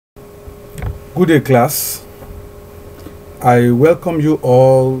Good day, class. I welcome you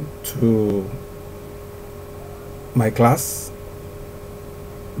all to my class,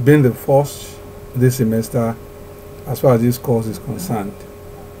 being the first this semester as far as this course is concerned.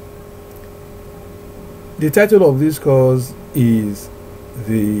 The title of this course is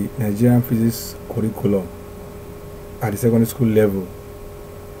the Nigerian Physics Curriculum at the secondary school level.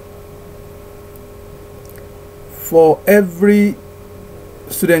 For every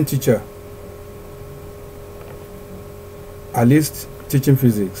student teacher, at least teaching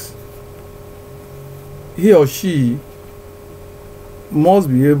physics, he or she must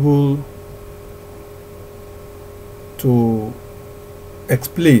be able to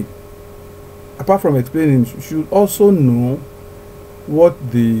explain. Apart from explaining, should also know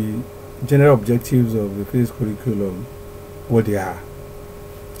what the general objectives of the physics curriculum, what they are.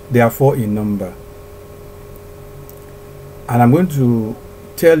 They are 4 in number. And I'm going to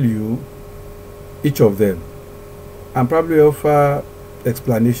tell you each of them and probably offer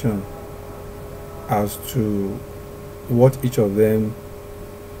explanation as to what each of them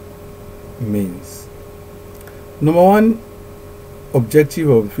means. Number one objective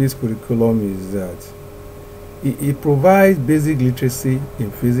of the physics curriculum is that it provides basic literacy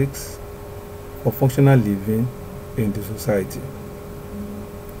in physics for functional living in the society.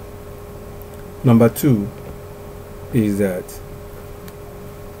 Number two is that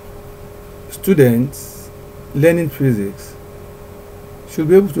students learning physics should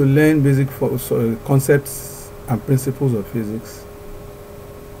be able to learn basic concepts and principles of physics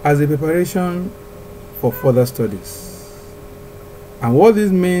as a preparation for further studies. And what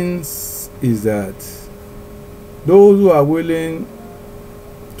this means is that those who are willing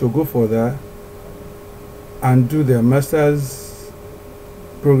to go further and do their master's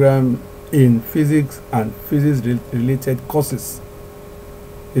program in physics and physics-related courses,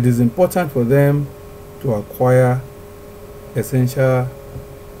 it is important for them to acquire essential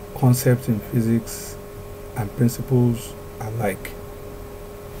concepts in physics and principles alike.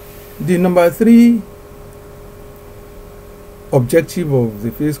 The number 3 objective of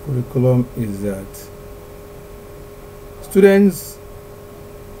the physics curriculum is that students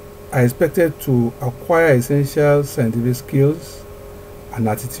are expected to acquire essential scientific skills and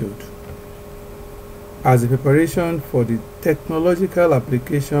attitude as a preparation for the technological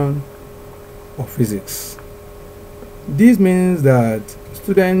application of physics. This means that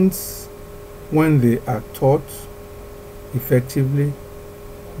students, when they are taught effectively,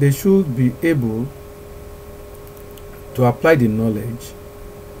 they should be able to apply the knowledge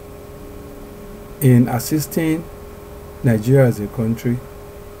in assisting Nigeria as a country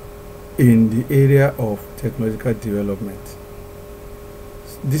in the area of technological development.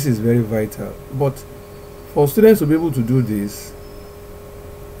 This is very vital. But for students to be able to do this,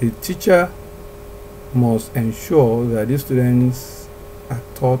 the teacher must ensure that these students are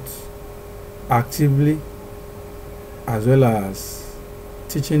taught actively, as well as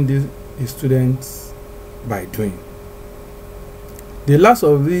teaching the students by doing. The last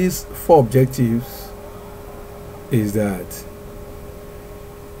of these 4 objectives is that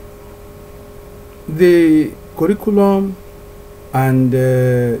the curriculum and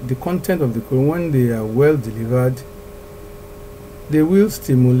the content of the curriculum, when they are well delivered, they will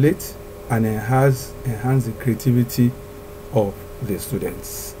stimulate and enhance the creativity of the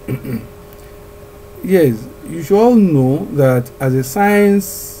students. Yes, you should all know that as a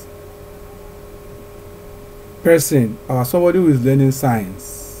science person or somebody who is learning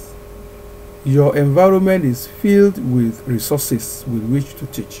science, your environment is filled with resources with which to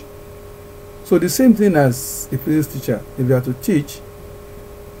teach. So the same thing as a physics teacher, if you are to teach,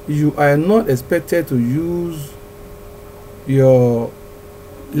 you are not expected to use your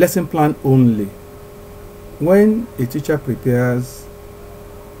lesson plan only. When a teacher prepares,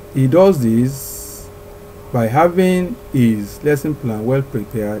 he does this by having his lesson plan well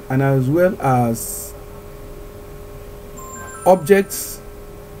prepared, and as well as objects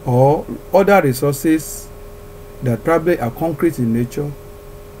or other resources that probably are concrete in nature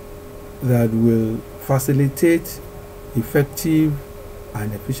that will facilitate effective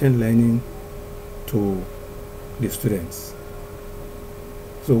and efficient learning to the students.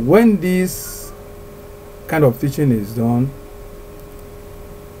 So when this kind of teaching is done,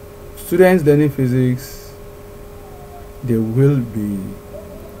 students learning physics, they will be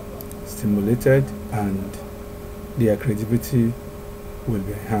stimulated and their creativity will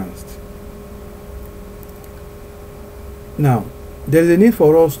be enhanced. Now, there is a need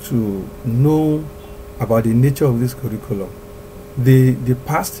for us to know about the nature of this curriculum, the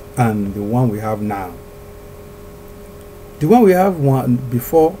past and the one we have now. The one we have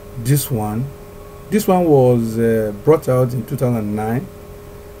before this one This one was brought out in 2009,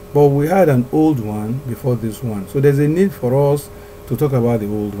 but we had an old one before this one. So there's a need for us to talk about the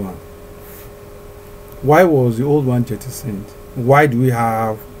old one. Why was the old one jettisoned? Why do we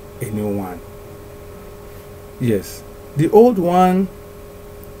have a new one? Yes, the old one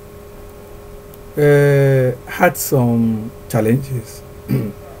had some challenges,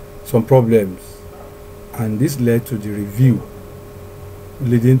 some problems, and this led to the review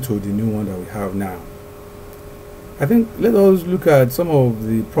leading to the new one that we have now. I think let us look at some of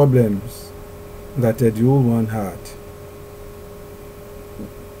the problems that the old one had.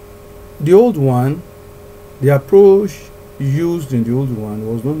 The old one, the approach used in the old one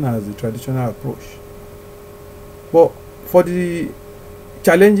was known as the traditional approach. But for the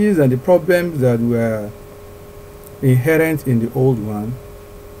challenges and the problems that were inherent in the old one,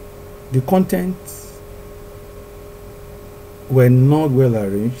 the contents were not well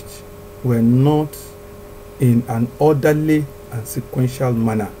arranged, were not in an orderly and sequential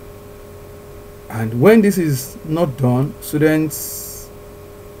manner. And when this is not done, students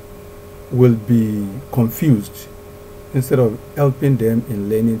will be confused instead of helping them in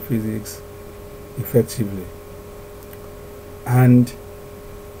learning physics effectively. And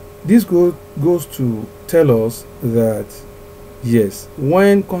this goes to tell us that yes,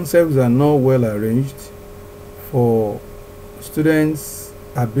 when concepts are not well arranged for students'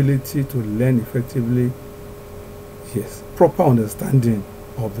 ability to learn effectively, yes, proper understanding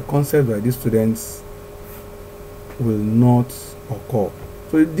of the concept by these students will not occur.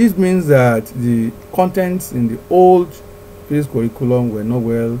 So this means that the contents in the old physics curriculum were not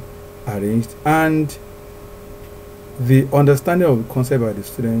well arranged, and the understanding of the concept by the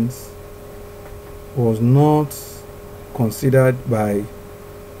students was not considered by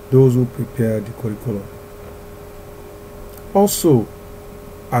those who prepared the curriculum. Also,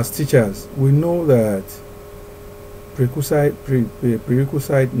 as teachers, we know that prerequisite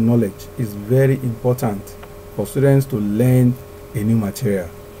knowledge is very important for students to learn a new material,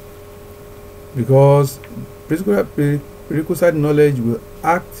 because prerequisite knowledge will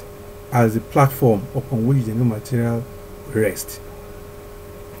act as the platform upon which the new material rests.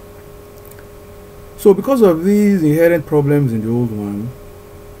 So because of these inherent problems in the old one,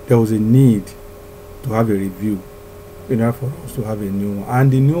 there was a need to have a review in order for us to have a new one.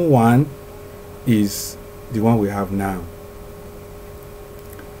 And the new one is the one we have now.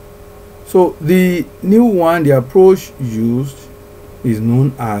 So the new one, the approach used is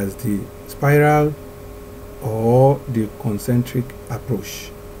known as the spiral or the concentric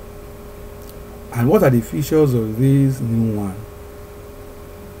approach. And what are the features of this new one?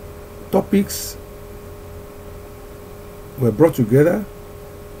 Topics were brought together,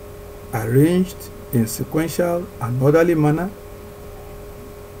 arranged in sequential and orderly manner,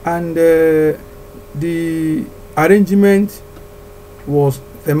 and the arrangement was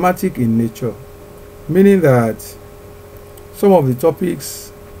thematic in nature, meaning that some of the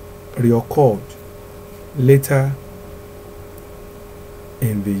topics reoccurred later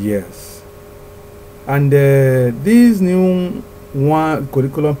in the years. And this new one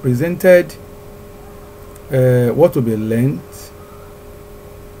curriculum presented what to be learned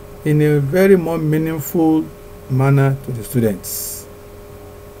in a very more meaningful manner to the students.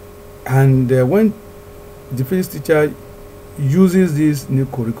 And when the physics teacher uses this new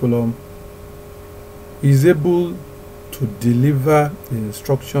curriculum, he is able to deliver the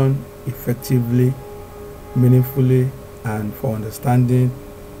instruction effectively, meaningfully, and for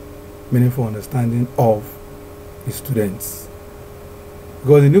meaningful understanding of the students.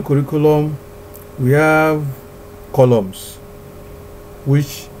 Because in the new curriculum, we have columns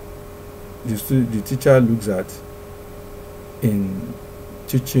which the teacher looks at in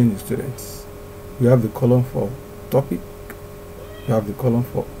teaching the students. You have the column for topic, you have the column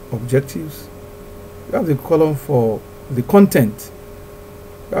for objectives, you have the column for the content,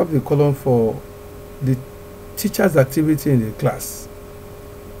 you have the column for the teacher's activity in the class.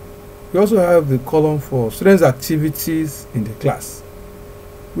 We also have the column for students' activities in the class.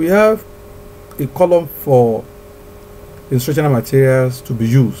 We have a column for instructional materials to be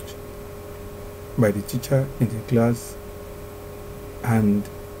used by the teacher in the class. And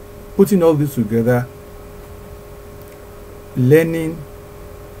putting all this together, learning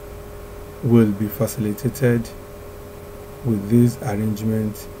will be facilitated with this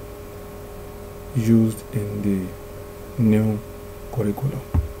arrangement used in the new curriculum.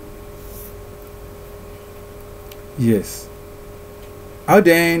 Yes. How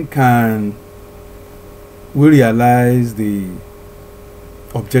then can we realize the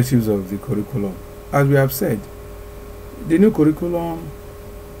objectives of the curriculum? As we have said, the new curriculum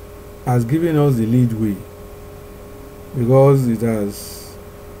has given us the lead way, because it has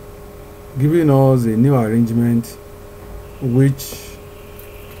given us a new arrangement which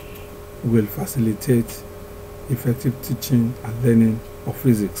will facilitate effective teaching and learning of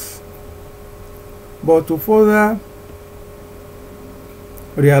physics. But to further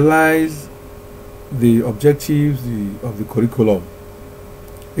realize the objectives of the curriculum,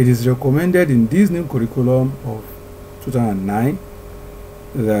 it is recommended in this new curriculum of 2009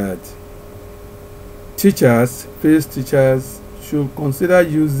 that physics teachers should consider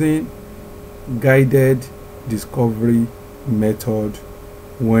using guided discovery method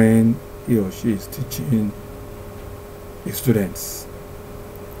when he or she is teaching the students.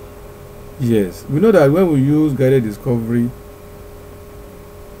 Yes, we know that when we use guided discovery,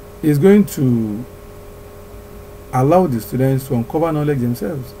 it's going to allow the students to uncover knowledge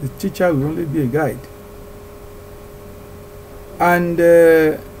themselves. The teacher will only be a guide. And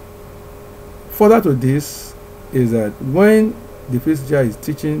further to this is that when the physics teacher is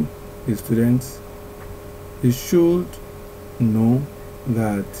teaching the students, he should know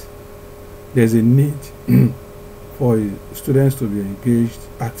that there's a need for students to be engaged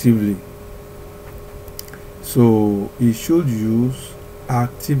actively. So he should use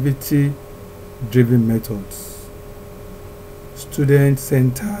activity-driven methods,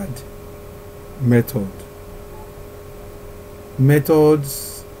 student-centered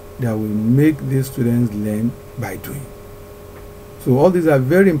methods that will make the students learn by doing. So all these are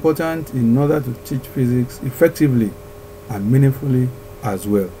very important in order to teach physics effectively and meaningfully as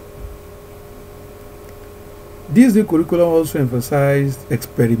well. This new curriculum also emphasized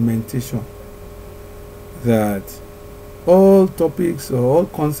experimentation, that all topics or all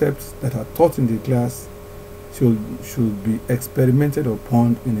concepts that are taught in the class should be experimented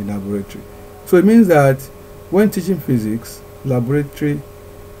upon in the laboratory. So it means that when teaching physics, laboratory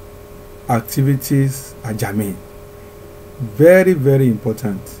activities are germane. Very, very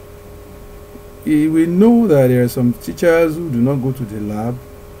important. We know that there are some teachers who do not go to the lab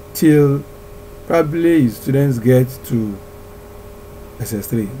till probably students get to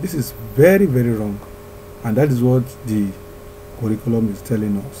SS3. This is very, very wrong. And that is what the curriculum is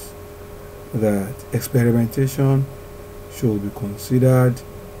telling us, that experimentation should be considered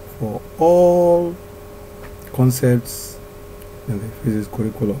for all concepts in the physics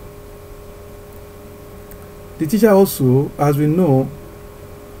curriculum. The teacher also, as we know,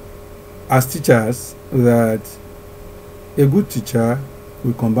 as teachers, that a good teacher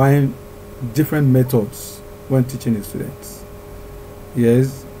will combine different methods when teaching the students.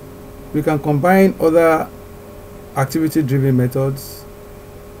 Yes, we can combine other activity-driven methods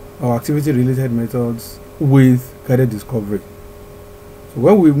or activity-related methods with guided discovery. So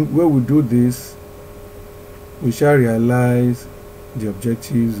when we do this, we shall realize the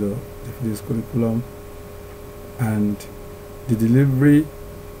objectives of the physics curriculum, and the delivery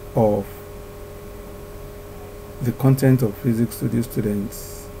of the content of physics to the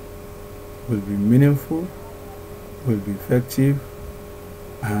students will be meaningful, will be effective,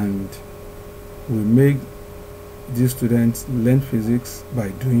 and will make these students learn physics by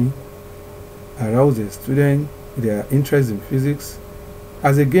doing, arouse the student their interest in physics,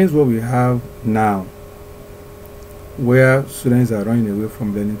 as against what we have now, where students are running away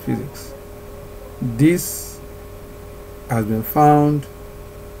from learning physics. This has been found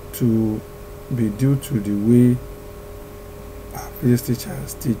to be due to the way our physics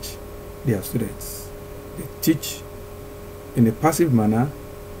teachers teach their students. They teach in a passive manner,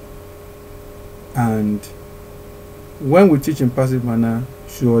 and when we teach in passive manner,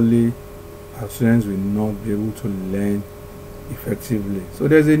 surely our students will not be able to learn effectively. So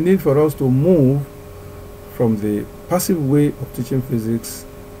there's a need for us to move from the passive way of teaching physics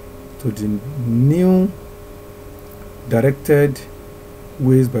to the new directed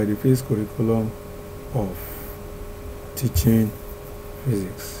ways by the physics curriculum of teaching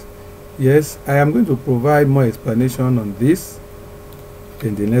physics. Yes, I am going to provide more explanation on this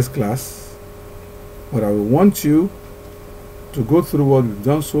in the next class, but I will want you to go through what we've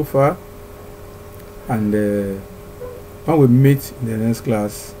done so far, and when we meet in the next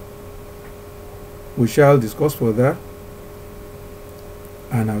class, we shall discuss further,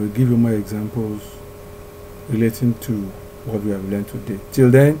 and I will give you more examples relating to what we have learned today. Till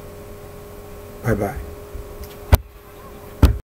then, bye bye.